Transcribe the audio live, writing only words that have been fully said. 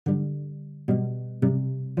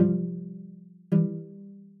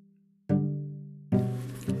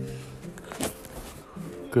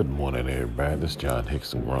Good morning, everybody. This is John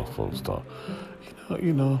Hickson, Grown Folks Talk. I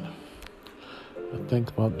think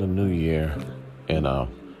about the new year, and I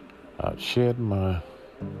shared my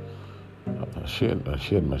share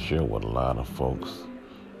with a lot of folks,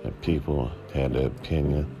 and people had their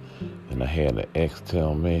opinion, and I had an ex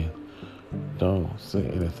tell me, "Don't say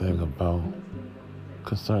anything about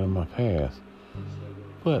concerning my past."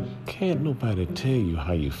 But can't nobody tell you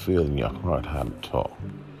how you feel in your heart, how to talk.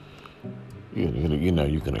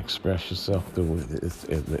 You can express yourself through it.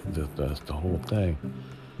 That's the whole thing.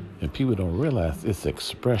 And people don't realize it's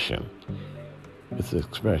expression. It's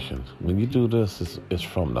expression. When you do this, it's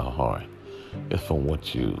from the heart. It's from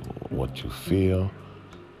what you feel,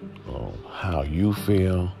 how you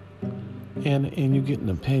feel, and you're getting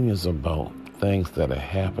opinions about things that have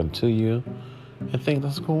happened to you and things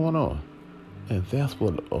that's going on. And that's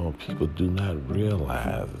what people do not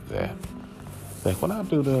realize that. Like when I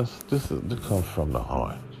do this comes from the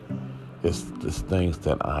heart. It's things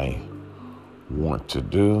that I want to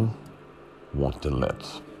do, want to let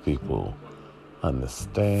people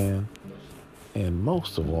understand, and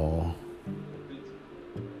most of all,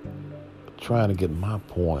 trying to get my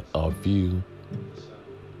point of view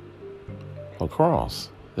across.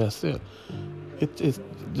 That's it. It's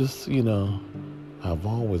just, I've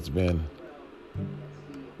always been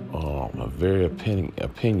very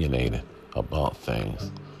opinionated about things,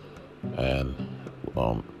 and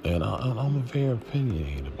I'm very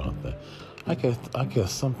opinionated about that. I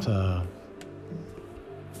guess sometimes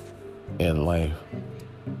in life,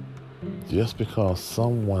 just because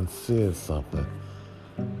someone says something,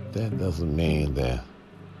 that doesn't mean that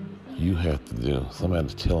you have to do.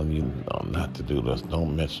 Somebody's telling you not to do this,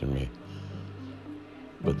 don't mention me.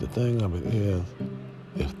 But the thing of it is,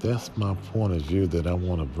 if that's my point of view that I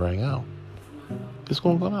want to bring out, it's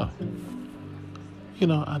going to come out.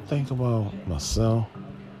 I think about myself.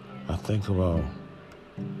 I think about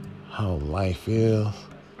how life is,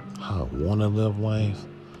 how I want to live life,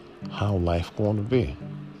 how life going to be.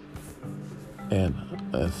 And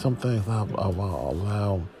some things I've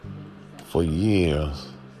allowed for years,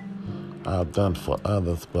 I've done for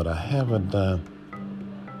others, but I haven't done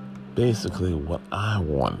basically what I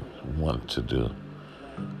want to do,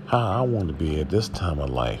 how I want to be at this time of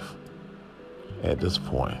life, at this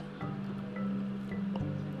point.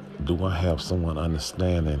 Do I have someone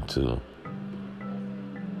understanding to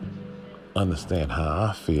understand how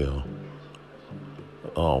I feel,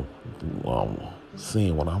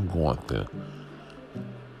 seeing what I'm going through?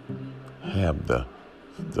 Have the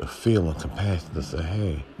feeling, compassion to say,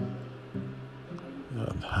 hey,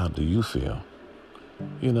 how do you feel?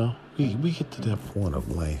 We get to that point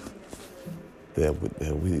of life that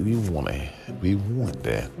we want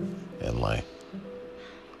that in life.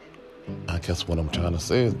 I guess what I'm trying to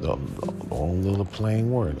say is the only little plain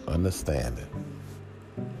word, understand it.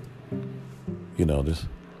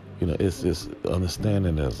 It's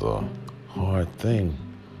understanding is a hard thing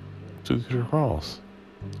to get across.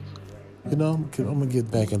 I'm gonna get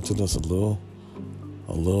back into this a little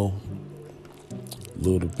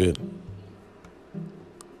bit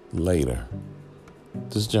later.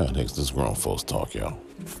 This is John Hicks. This is Grown Folks Talk, y'all.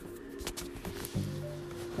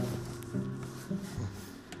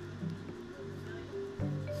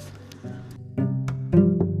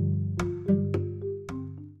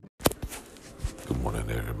 Good morning,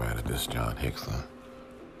 everybody. This is John Hickson.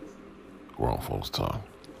 Grown Folks Talk.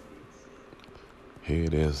 Here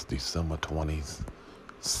it is, December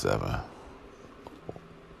 27th.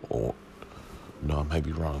 Or, no, I may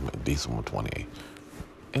be wrong, December 28th.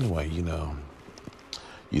 Anyway,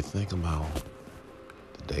 you think about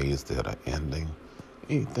the days that are ending.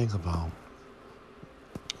 You think about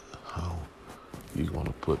how you're going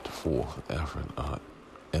to put forth effort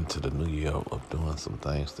into the new year of doing some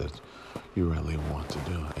things that you really want to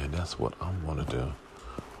do. And that's what I'm going to do.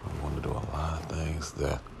 I want to do a lot of things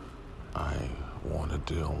that I want to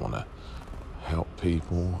do. I want to help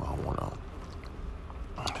people. I want to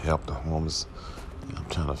help the homeless. I'm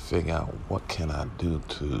trying to figure out what can I do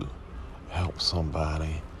to help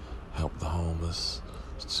somebody, help the homeless.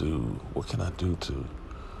 What can I do to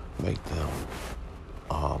make them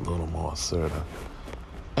a little more assertive?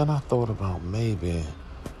 And I thought about maybe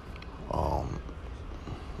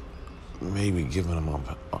giving them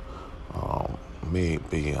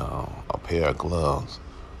a pair of gloves,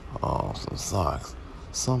 some socks,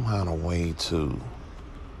 somehow a way to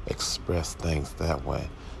express things that way.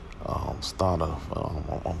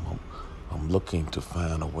 I'm looking to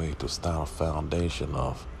find a way to start a foundation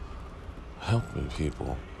of helping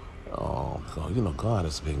people. Because, God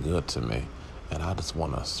has been good to me, and I just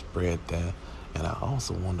want to spread that. And I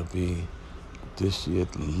also want to be this year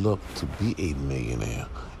look to be a millionaire.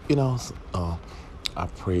 You know,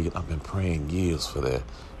 I've been praying years for that.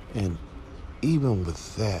 And even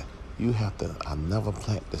with that, I never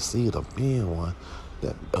plant the seed of being one.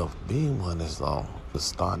 Is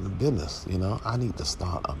starting a business. You know, I need to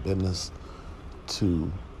start a business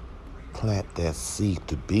to plant that seed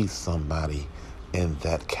to be somebody in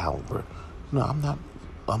that caliber. No, I'm not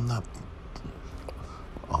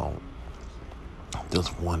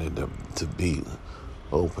just wanted to be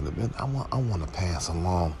open to business. I want to pass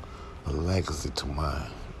along a legacy to my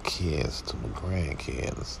kids, to my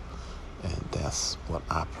grandkids. And that's what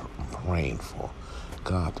I'm praying for.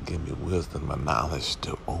 God to give me wisdom and knowledge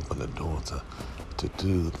to open the door to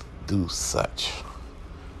do such.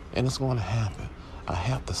 And it's going to happen. I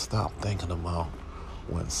have to stop thinking about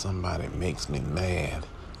when somebody makes me mad,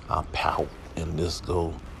 I pout and just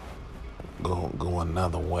go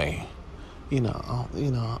another way. I'm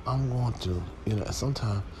going to,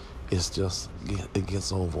 sometimes it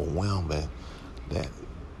gets overwhelming that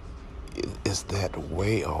it's that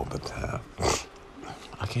way all the time.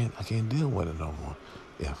 I can't deal with it no more.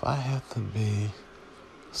 If I have to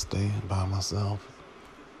stay by myself,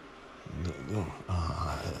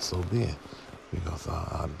 so be it. Because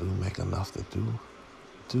I do make enough to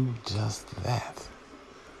do just that.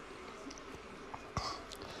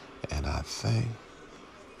 And I think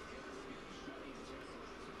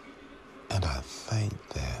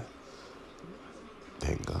that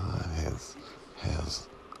God has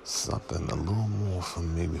something a little more for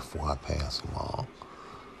me before I pass along.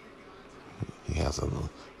 He has a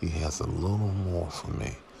little more for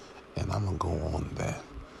me, and I'm gonna go on that.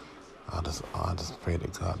 I just pray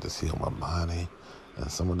that God just heal my body,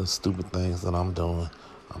 and some of the stupid things that I'm doing,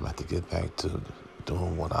 I'm gonna have to get back to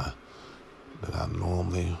doing that I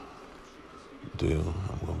normally do.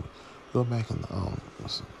 I'm gonna go back and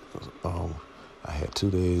I had 2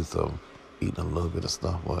 days of eating a little bit of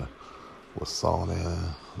stuff with salt and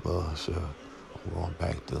a little sugar. I'm going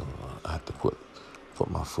back to. I have to put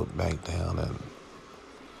my foot back down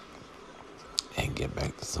and get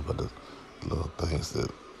back to some of the little things that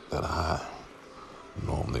I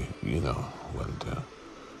normally, wouldn't do.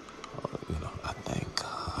 I thank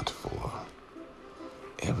God for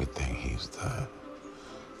everything He's done.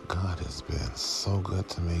 God has been so good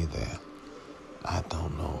to me that I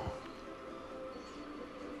don't know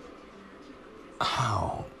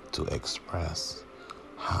how to express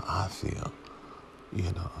how I feel.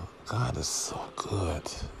 God is so good.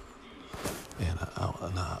 And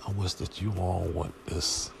I wish that you all would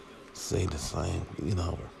just say the same.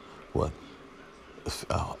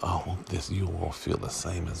 I hope that you all feel the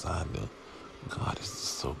same as I do. God is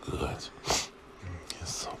just so good. He's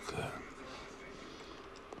so good.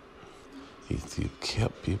 He's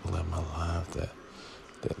kept people in my life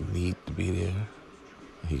that need to be there.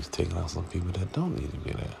 He's taken out some people that don't need to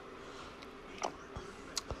be there.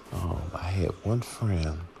 I had one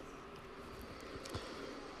friend.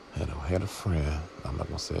 Had a friend. I'm not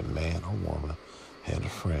gonna say man or woman. Had a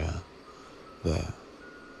friend that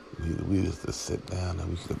we used to sit down and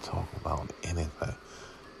we could talk about anything.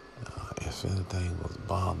 If anything was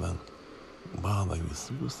bothering you,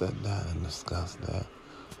 so we sat down and discussed that,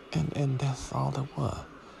 and that's all it was.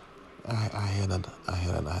 I had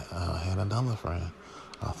another friend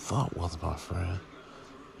I thought was my friend,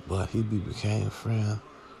 but he became friends.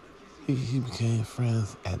 He became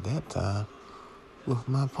friends at that time with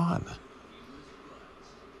my partner,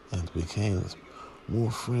 and became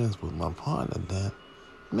more friends with my partner than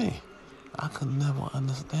me. I could never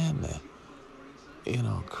understand that.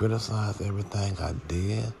 Criticize everything I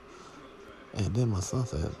did, and then my son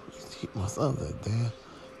said, "Dad,"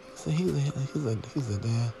 he said,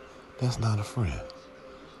 "Dad, that's not a friend."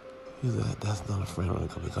 He said, "That's not a friend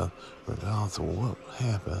because regardless of what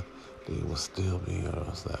happened, they will still be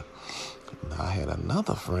yours." Now I had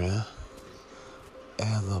another friend,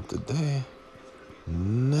 as of today,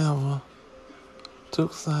 never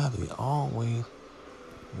took sides. He always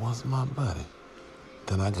was my buddy.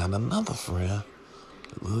 Then I got another friend,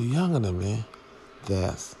 a little younger than me,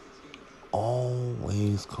 that's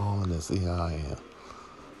always calling to see how I am.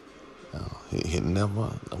 He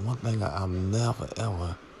never, the one thing I've never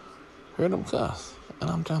ever heard him cuss. And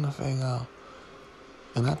I'm trying to figure out.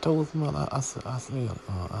 And I told him, I said,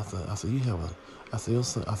 you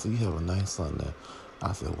have a nice son there.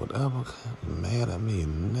 I said, whatever mad at me, he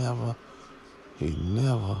never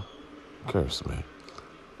cursed me.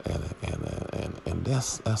 And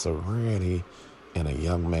that's a rarity in a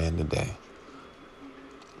young man today.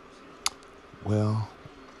 Well,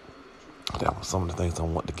 that was some of the things I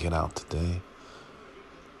want to get out today.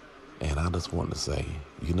 And I just want to say,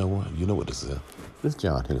 you know what? You know what this is? This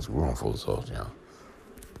John Hicks Grown Folks Talk, y'all.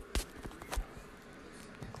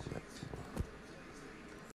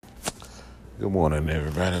 Good morning,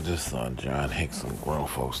 everybody. This is John Hicks and Grown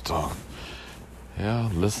Folks Talk. Yeah,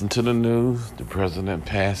 listen to the news. The president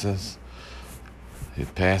passes. He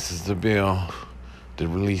passes the bill, the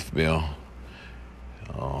relief bill.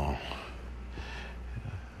 But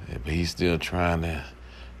he's still trying to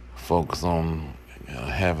focus on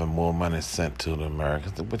having more money sent to the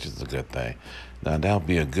Americans, which is a good thing. Now that'll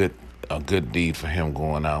be a good deed for him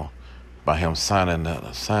going out. By him signing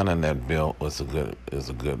that bill it's a good it's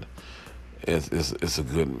a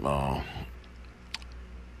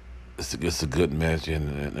good measure,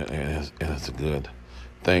 and it's a good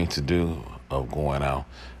thing to do of going out.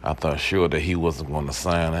 I thought sure that he wasn't going to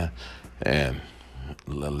sign it and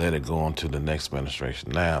let it go on to the next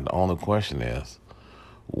administration. Now the only question is,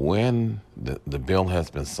 when the bill has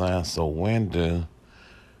been signed, so when do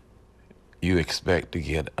you expect to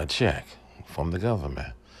get a check from the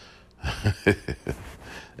government?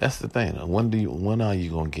 That's the thing. When are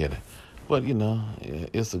you gonna get it? But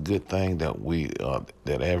it's a good thing that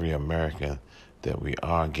that every American, that we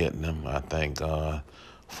are getting them. I thank God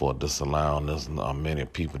for disallowing us. Many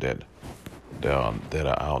people that are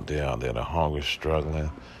out there that are hungry, struggling,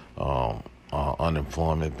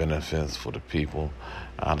 unemployment benefits for the people.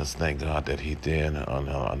 I just thank God that He did,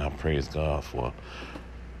 and I praise God for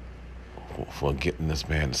getting this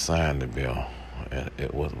man to sign the bill. And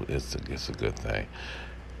it's a good thing.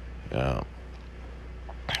 A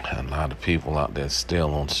lot of people out there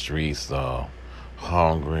still on the streets,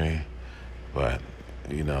 hungry, but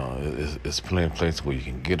it's plenty of places where you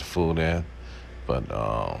can get food at. But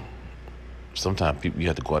sometimes people, you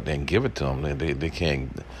have to go out there and give it to them. They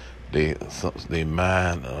can't. They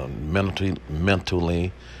mind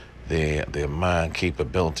mentally, their mind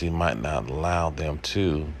capability might not allow them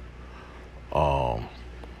to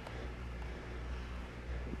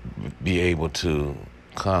be able to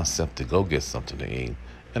concept to go get something to eat.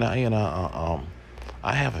 And I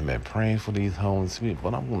haven't been praying for these homeless people,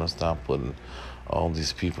 but I'm gonna start putting all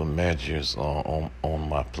these people measures on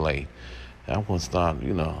my plate. And I'm gonna start.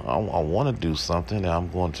 I want to do something. And I'm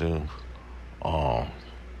going to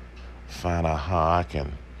find out how I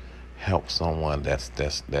can help someone that's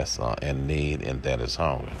in need and that is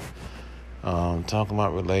hungry. Talking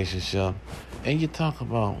about relationship, and you talk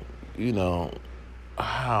about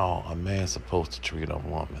how a man's supposed to treat a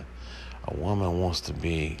woman. A woman wants to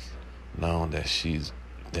be known that she's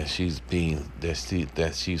secure,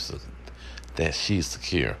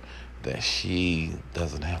 that she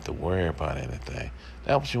doesn't have to worry about anything.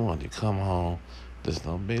 That's what you want. You come home, just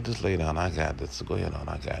lay down. I got this. So go ahead on.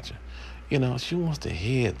 I got you. She wants to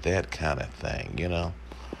hear that kind of thing.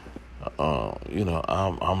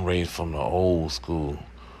 I'm raised from the old school.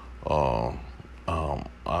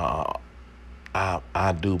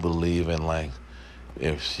 I do believe in, like,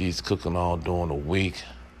 if she's cooking all during the week,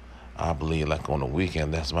 I believe like on the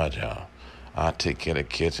weekend that's my job. I take care of the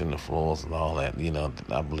kitchen, the floors, and all that.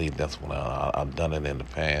 I believe that's what I've done it in the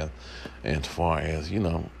past. And as far as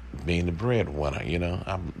being the breadwinner,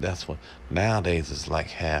 that's what nowadays it's like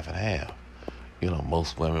half and half.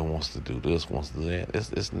 Most women wants to do this, wants to do that.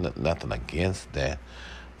 It's nothing against that,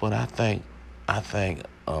 but I think,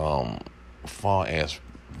 far as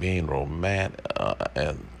being romantic,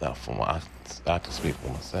 I can speak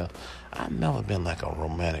for myself. I've never been like a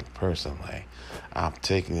romantic person. Like, I'm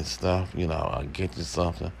taking stuff, I'll get you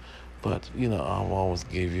something, but I'll always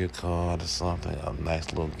give you a card or something, a nice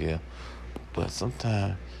little gift. But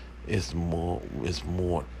sometimes it's more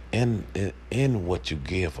in what you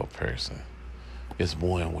give a person. It's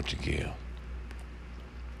more in what you give.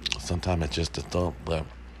 Sometimes it's just a thought, but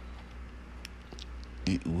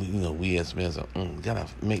we as men gotta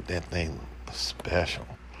make that thing special.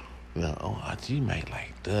 She might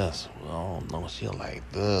like this. Well, I don't know, she'll like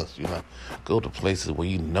this. Go to places where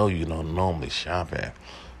you don't normally shop at.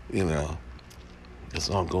 Just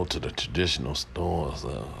don't go to the traditional stores.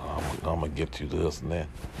 I'm gonna get you this and that.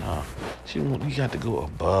 No, you got to go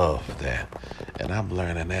above that. And I'm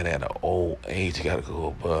learning that at an old age. You got to go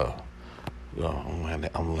above.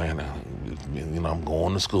 I'm learning. I'm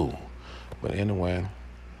going to school. But anyway,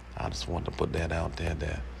 I just want to put that out there,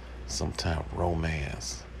 that sometimes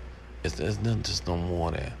romance it's nothing, just no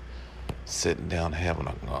more than sitting down having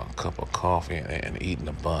a cup of coffee and eating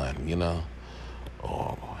a bun,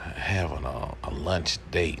 or having a lunch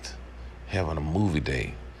date, having a movie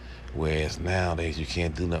date. Whereas nowadays you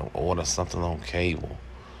can't do nothing. Order something on cable,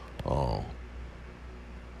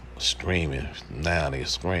 streaming. Now they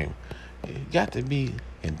stream. You got to be,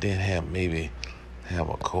 and then have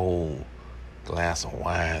a cold glass of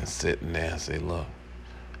wine sitting there and say, look,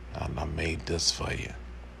 I made this for you.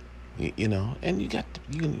 You know, and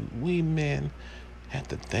we men have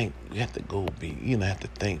to think, we have to have to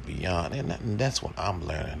think beyond. And that's what I'm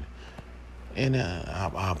learning. And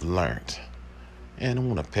I've learned. And I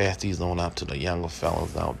want to pass these on out to the younger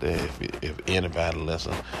fellas out there, if anybody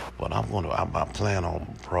listens. But I plan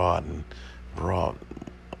on broaden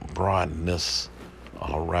this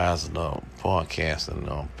horizon of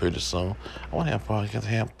podcasting pretty soon. I want to have podcasts,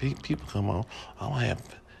 have people come on. I want to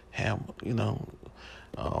have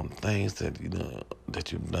things that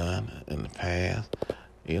that you've done in the past.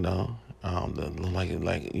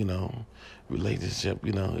 Relationship.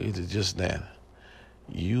 It's just that.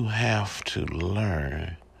 You have to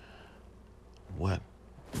learn what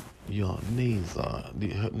your needs are.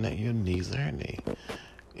 Your needs are her needs.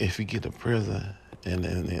 If you get to prison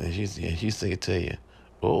and she say to you,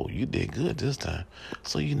 "Oh, you did good this time,"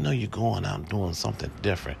 so you're going out and doing something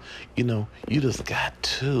different. You just got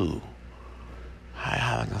to. Like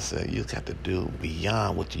I said, you got to do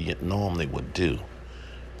beyond what you normally would do.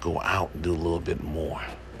 Go out and do a little bit more.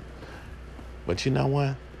 But you know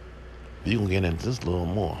what? You can get into this a little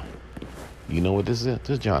more. You know what this is?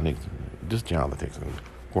 This John Dixon.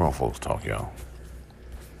 Grown folks talk, y'all.